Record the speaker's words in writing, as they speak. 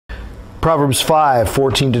Proverbs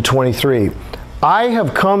 5:14-23. I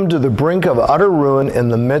have come to the brink of utter ruin in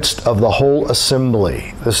the midst of the whole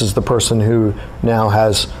assembly. This is the person who now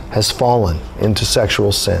has fallen into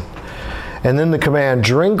sexual sin. And then the command,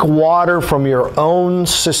 drink water from your own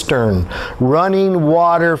cistern, running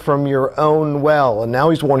water from your own well. And now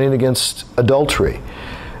he's warning against adultery.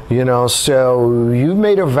 You know, so you've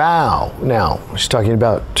made a vow. Now, he's talking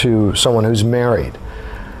about to someone who's married.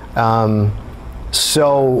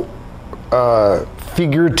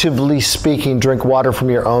 Figuratively speaking, drink water from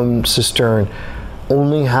your own cistern.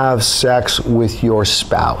 Only have sex with your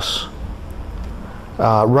spouse.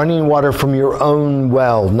 Running water from your own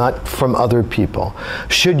well, not from other people.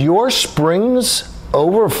 Should your springs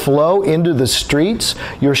overflow into the streets,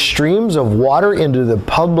 your streams of water into the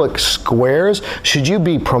public squares? Should you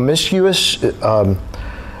be promiscuous,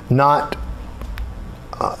 not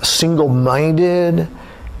single-minded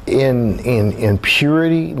in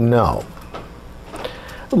purity? No.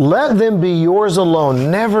 Let them be yours alone,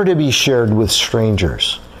 never to be shared with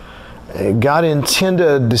strangers. God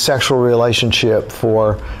intended the sexual relationship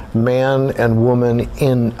for man and woman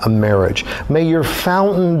in a marriage. May your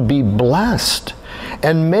fountain be blessed,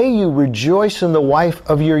 and may you rejoice in the wife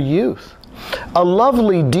of your youth. A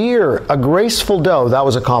lovely deer, a graceful doe, that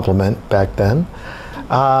was a compliment back then.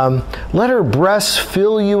 Let her breasts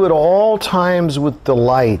fill you at all times with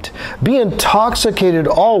delight. Be intoxicated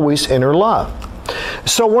always in her love.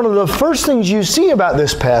 So one of the first things you see about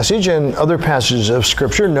this passage and other passages of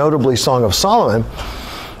Scripture, notably Song of Solomon,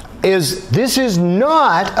 is this is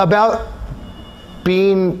not about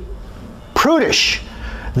being prudish.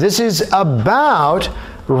 This is about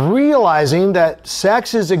realizing that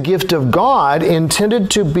sex is a gift of God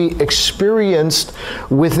intended to be experienced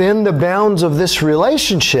within the bounds of this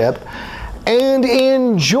relationship, and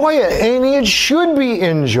enjoy it, and it should be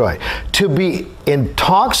enjoyed. To be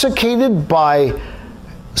intoxicated by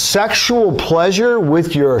sexual pleasure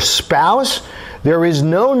with your spouse, there is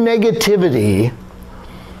no negativity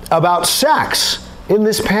about sex in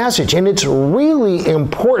this passage, and it's really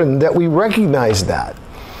important that we recognize that,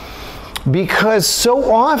 because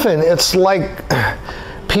so often it's like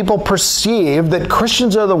people perceive that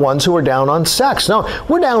Christians are the ones who are down on sex. No,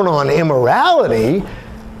 we're down on immorality,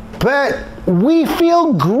 but we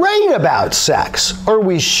feel great about sex, or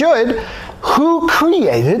we should. Who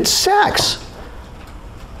created sex?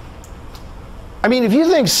 I mean, if you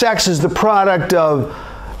think sex is the product of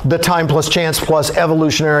the time plus chance plus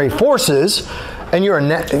evolutionary forces, and you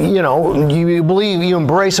believe, you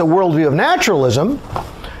embrace a worldview of naturalism,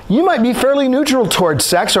 you might be fairly neutral towards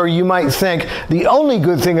sex, or you might think the only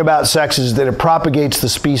good thing about sex is that it propagates the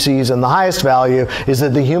species, and the highest value is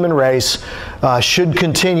that the human race should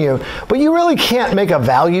continue. But you really can't make a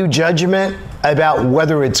value judgment about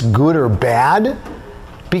whether it's good or bad,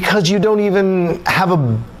 because you don't even have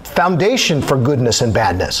a foundation for goodness and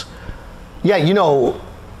badness. Yeah, you know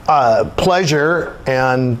pleasure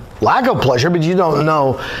and lack of pleasure, but you don't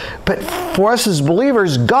know. But for us as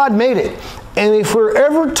believers, God made it. And if we're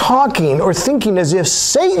ever talking or thinking as if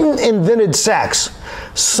Satan invented sex,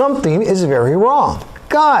 something is very wrong.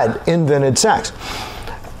 God invented sex.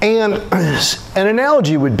 And an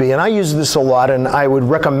analogy would be, and I use this a lot, and I would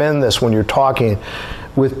recommend this when you're talking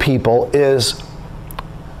with people, is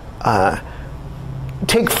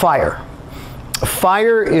take fire.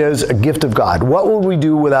 Fire is a gift of God. What would we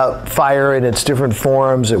do without fire in its different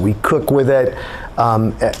forms? That we cook with it.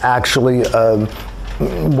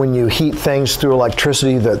 When you heat things through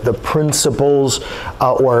electricity, the principles,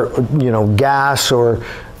 or gas or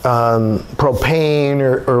propane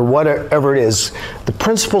or whatever it is, the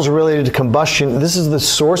principles related to combustion. This is the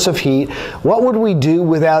source of heat. What would we do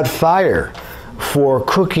without fire? For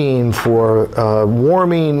cooking, for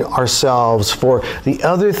warming ourselves, for the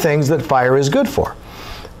other things that fire is good for.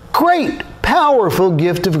 Great, powerful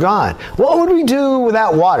gift of God. What would we do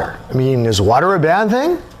without water? I mean, is water a bad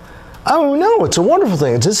thing? Oh no, it's a wonderful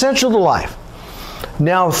thing. It's essential to life.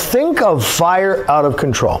 Now think of fire out of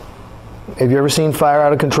control. Have you ever seen fire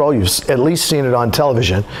out of control? You've at least seen it on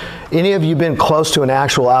television. Any of you been close to an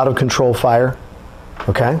actual out of control fire?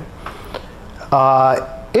 Okay.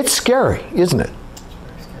 It's scary, isn't it?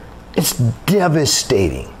 It's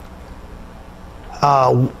devastating.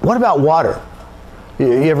 What about water?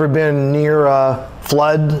 You ever been near a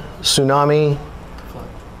flood, tsunami?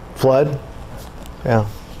 Flood? Yeah.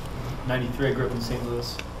 93, I grew up in St.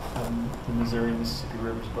 Louis. The Missouri and Mississippi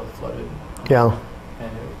rivers both flooded. Yeah.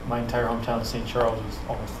 And my entire hometown of St. Charles was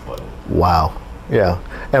almost flooded. Wow. Yeah.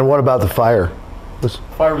 And what about the fire?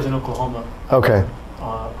 Fire was in Oklahoma. Okay.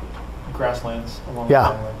 Grasslands along the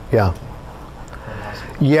highway. Yeah.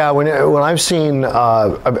 possible. Yeah, when I've seen,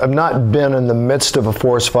 I've not been in the midst of a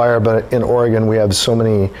forest fire, but in Oregon we have so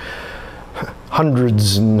many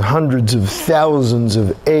hundreds and hundreds of thousands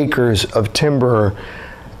of acres of timber,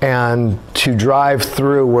 and to drive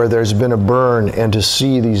through where there's been a burn and to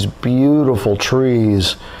see these beautiful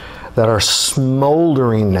trees that are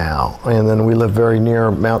smoldering now. And then we live very near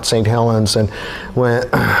Mount St. Helens, and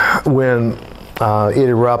when it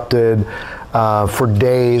erupted, for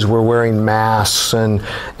days we're wearing masks and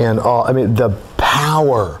all. I mean, the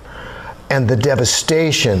power and the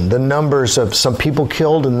devastation, the numbers of some people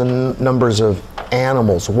killed and the numbers of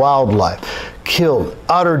animals, wildlife killed,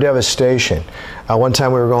 utter devastation. One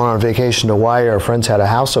time we were going on vacation to Hawaii. Our friends had a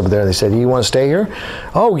house over there. They said, "You want to stay here?"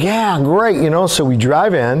 "Oh yeah, great." So we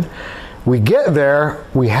drive in, we get there,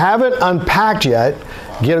 we haven't unpacked yet,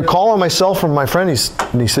 get a call on my cell from my friend. He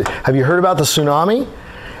said, "Have you heard about the tsunami?"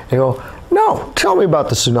 I go, "No, tell me about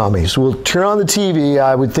the tsunami." So we'll turn on the TV.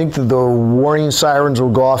 I would think that the warning sirens will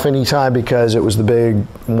go off anytime because it was the big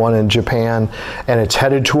one in Japan, and it's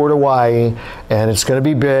headed toward Hawaii, and it's going to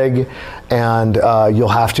be big, and you'll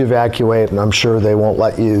have to evacuate, and I'm sure they won't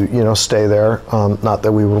let you, stay there. Not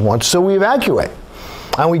that we would want to. So we evacuate.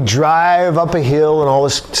 And we drive up a hill and all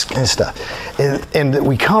this kind of stuff. And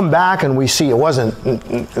we come back and we see it wasn't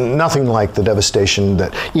nothing like the devastation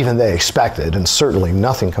that even they expected, and certainly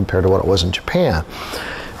nothing compared to what it was in Japan.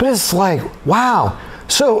 But it's like, wow.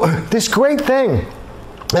 So this great thing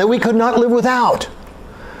that we could not live without.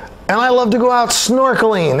 And I love to go out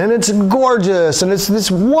snorkeling, and it's gorgeous, and it's this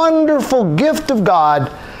wonderful gift of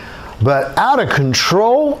God. But out of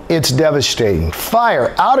control, it's devastating.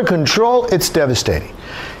 Fire, out of control, it's devastating.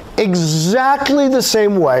 Exactly the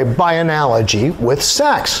same way, by analogy, with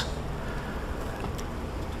sex.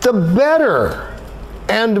 The better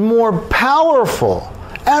and more powerful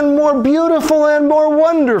and more beautiful and more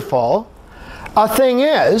wonderful a thing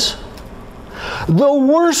is, the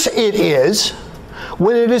worse it is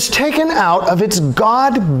when it is taken out of its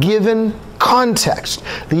God-given context,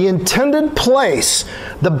 the intended place,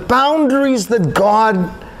 the boundaries that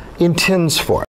God intends for it.